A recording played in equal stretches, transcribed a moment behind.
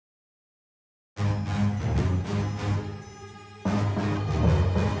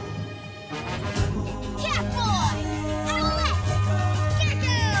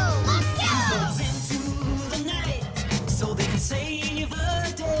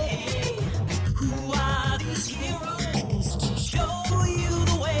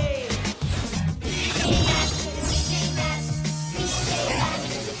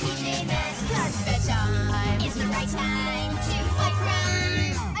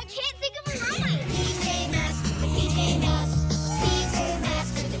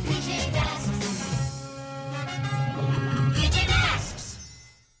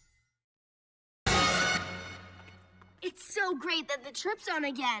trips on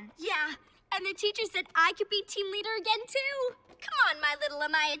again. Yeah, and the teacher said I could be team leader again, too. Come on, my little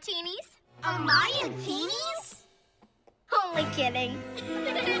Amaya-teenies. Amaya-teenies? Only kidding.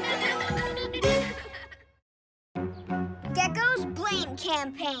 Gekko's Blame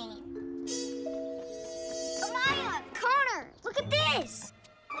Campaign. Amaya, Connor, look at this.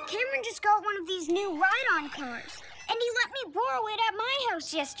 Cameron just got one of these new ride-on cars, and he let me borrow it at my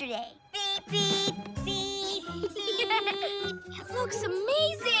house yesterday. Beep, beep, beep, beep. It looks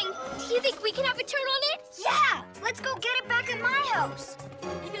amazing. Do you think we can have a turn on it? Yeah, let's go get it back at my house.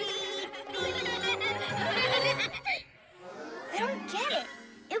 I don't get it.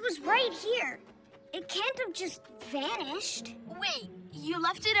 It was right here. It can't have just vanished. Wait, you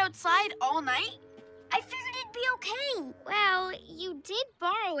left it outside all night? I figured it'd be okay. Well, you did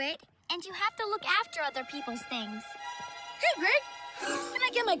borrow it, and you have to look after other people's things. Hey, Greg, can I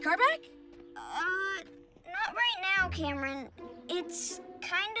get my car back? Not right now, Cameron. It's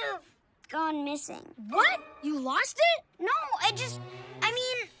kind of gone missing. What? You lost it? No, I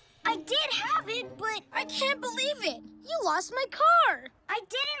did have it, but... I can't believe it. You lost my car. I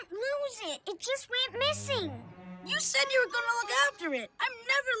didn't lose it. It just went missing. You said you were going to look after it. I'm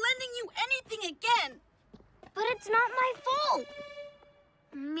never lending you anything again. But it's not my fault.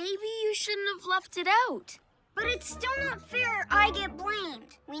 Maybe you shouldn't have left it out. But it's still not fair I get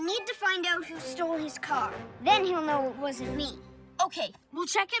blamed. We need to find out who stole his car. Then he'll know it wasn't me. Okay, we'll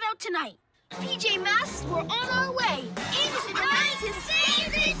check it out tonight. PJ Masks, we're on our way. It's tonight to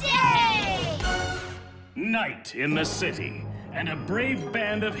save the day! Night in the city, and a brave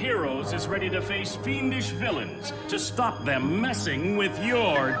band of heroes is ready to face fiendish villains to stop them messing with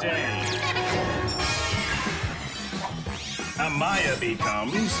your day. Amaya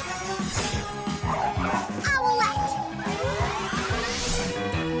becomes... Owlette!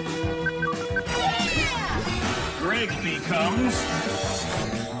 Yeah! Greg becomes...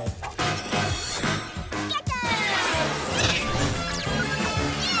 Gekko!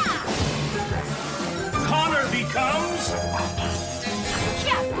 Yeah! Connor becomes...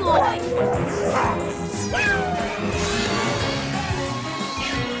 Catboy!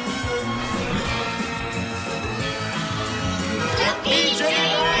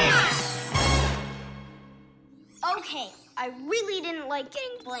 Okay, I really didn't like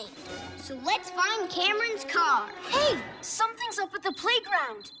getting blamed. So let's find Cameron's car. Hey, something's up at the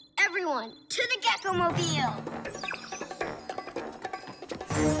playground. Everyone, to the Gekko-mobile.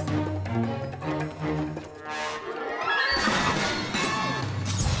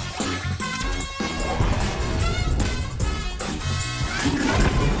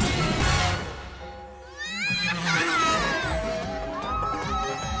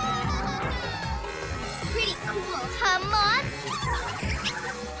 Pretty cool, huh, Mom?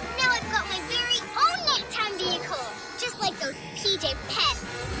 Now I've got my very own nighttime vehicle, just like those PJ pets.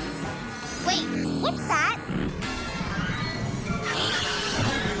 Wait, what's that?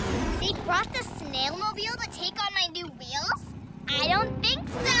 They brought the snail-mobile to take on my new wheels? I don't think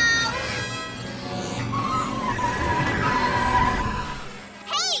so.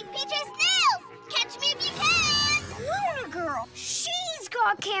 Hey, PJ Snails! Catch me if you can! Luna Girl, she's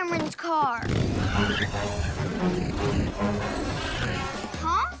got Cameron's car.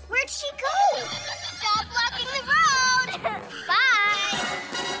 Huh? Where'd she go? Stop blocking the road! Bye!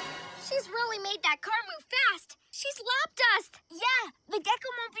 She's really made that car move fast. She's lapped us. Yeah, the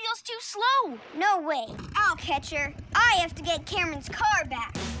Gekko-mobile's too slow. No way. I'll catch her. I have to get Cameron's car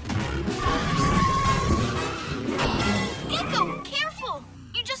back. Gekko, careful!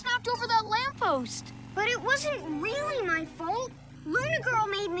 You just knocked over that lamppost. But it wasn't really my fault. Luna Girl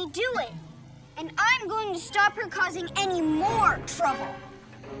made me do it. And I'm going to stop her causing any more trouble.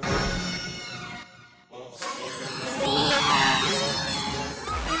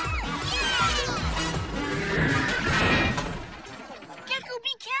 Gekko,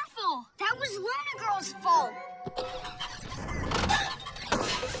 be careful! That was Luna Girl's fault.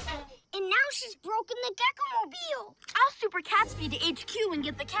 And now she's broken the Gekko-mobile. I'll super cat speed to HQ and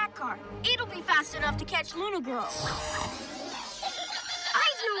get the cat car. It'll be fast enough to catch Luna Girl.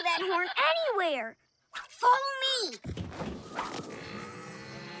 I'd know that horn anywhere. Follow me.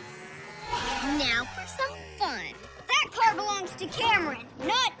 Now for some fun. That car belongs to Cameron,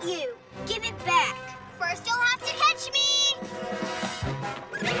 not you. Give it back. First, you'll have to catch me!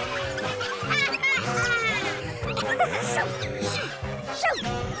 Shoot!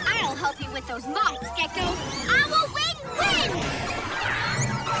 I'll help you with those moths, Gekko. I will win!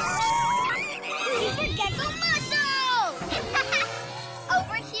 Super Gekko muscle!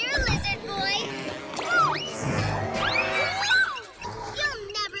 Over here, lizard boy. You'll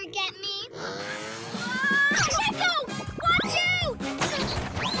never get me. Gekko, watch out!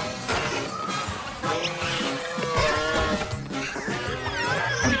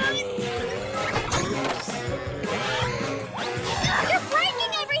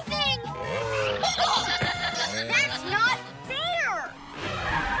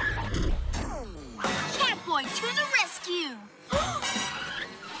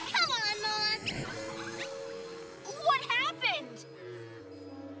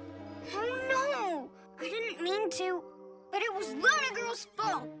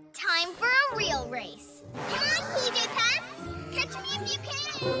 Come on, PJ Pets. Catch me if you can.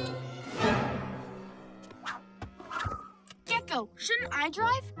 Gekko, shouldn't I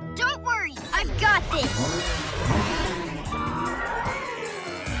drive? Don't worry, I've got this.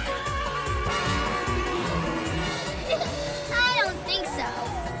 I don't think so.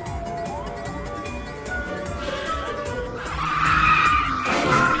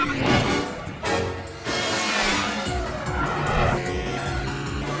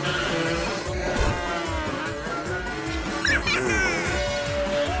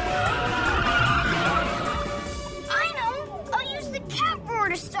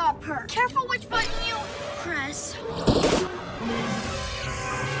 To stop her. Careful which button you press.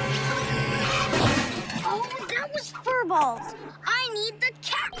 Oh, that was furballs. I need the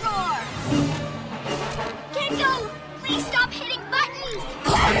cat roar. Gekko, please stop hitting buttons.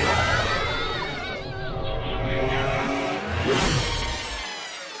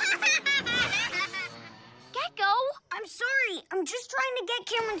 Gekko, I'm sorry. I'm just trying to get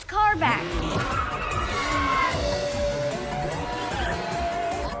Cameron's car back.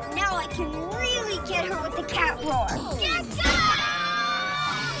 I can really get her with the cat roar. Gekko!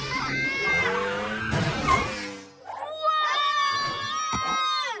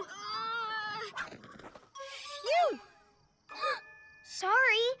 Phew!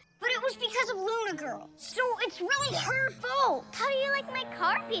 Sorry, but it was because of Luna Girl. So it's really her fault. How do you like my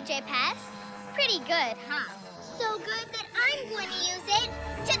car, PJ Pass? Pretty good, huh? So good that I'm going to use it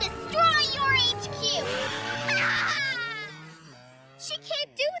to destroy your HQ. She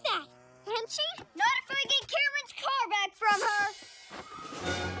can't do that, can she? Not if I get Cameron's car back from her.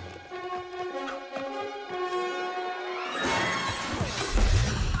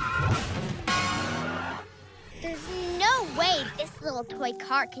 There's no way this little toy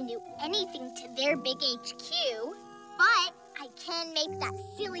car can do anything to their big HQ. But I can make that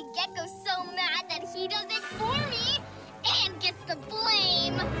silly Gekko so mad that he does it for me and gets the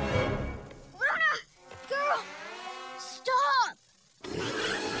blame. Luna! Girl! Stop!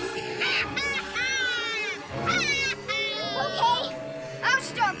 Okay, I'll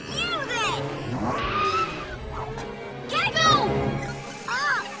stop you then! Gekko!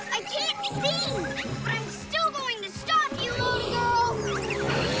 I can't see! But I'm still going to stop you, Luna Girl!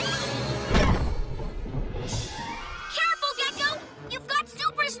 Careful, Gekko! You've got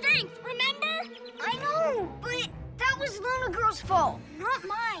super strength, remember? I know, but that was Luna Girl's fault, not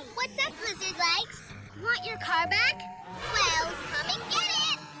mine. What's up, Lizard Legs? Want your car back? Well, come and get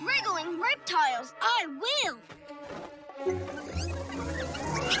it! Wriggling reptiles, I will!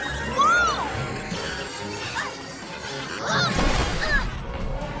 Whoa!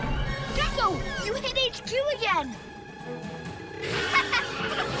 Gekko, you hit HQ again!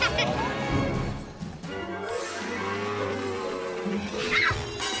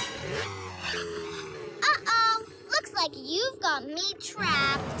 Uh-oh, looks like you've got me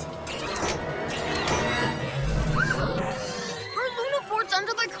trapped. Her Luna board's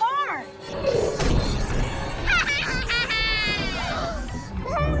under the car!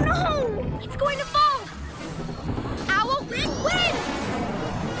 Oh no! It's going to fall! Owl, wind!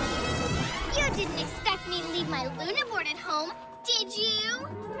 You didn't expect me to leave my Luna board at home, did you?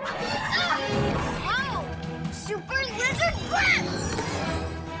 Whoa! Super lizard breath!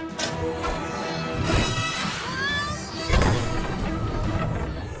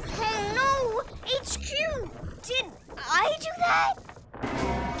 Oh no! HQ! Did I do that?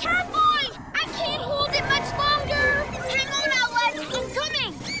 Catboy! I can't hold it much longer! Hang on, Owlet! I'm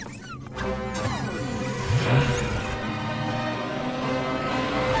coming!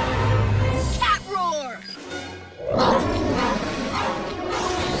 Cat roar!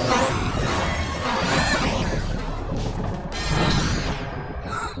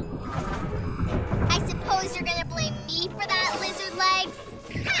 I suppose you're gonna blame me for that, Lizard Legs?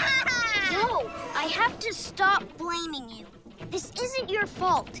 No, I have to stop blaming you. This isn't your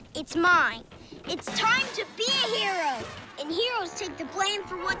fault. It's mine. It's time to be a hero. And heroes take the blame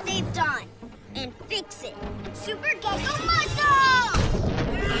for what they've done. And fix it. Super Gekko Muscle!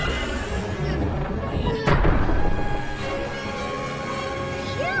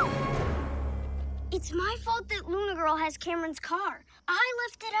 Phew! It's my fault that Luna Girl has Cameron's car. I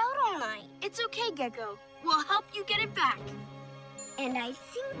left it out all night. It's okay, Gekko. We'll help you get it back. And I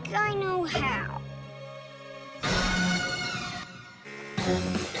think I know how.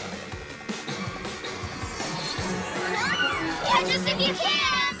 Catch us if you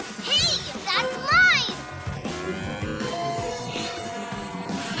can! Hey, that's mine!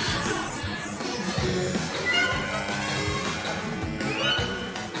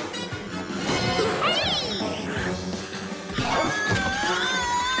 Hey!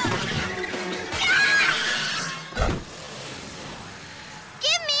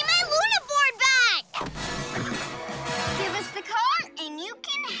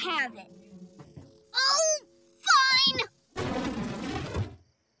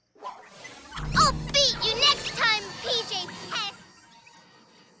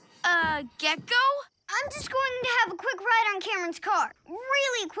 Gekko? I'm just going to have a quick ride on Cameron's car.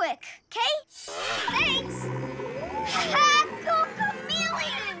 Really quick, okay? Thanks! Go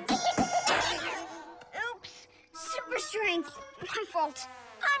chameleons! Oops. Super strength. My fault.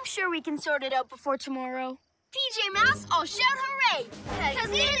 I'm sure we can sort it out before tomorrow. PJ Masks, all shout hooray! 'Cause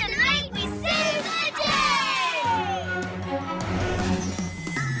in the night we save the day!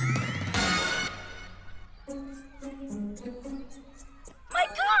 My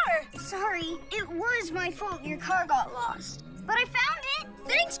car! Sorry, it was my fault your car got lost. But I found it!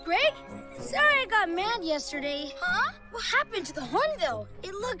 Thanks, Greg! Sorry I got mad yesterday. Huh? What happened to the Hornville?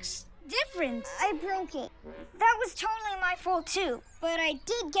 It looks different. I broke it. That was totally my fault, too. But I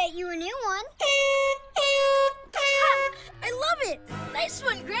did get you a new one. I love it! Nice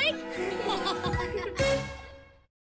one, Greg!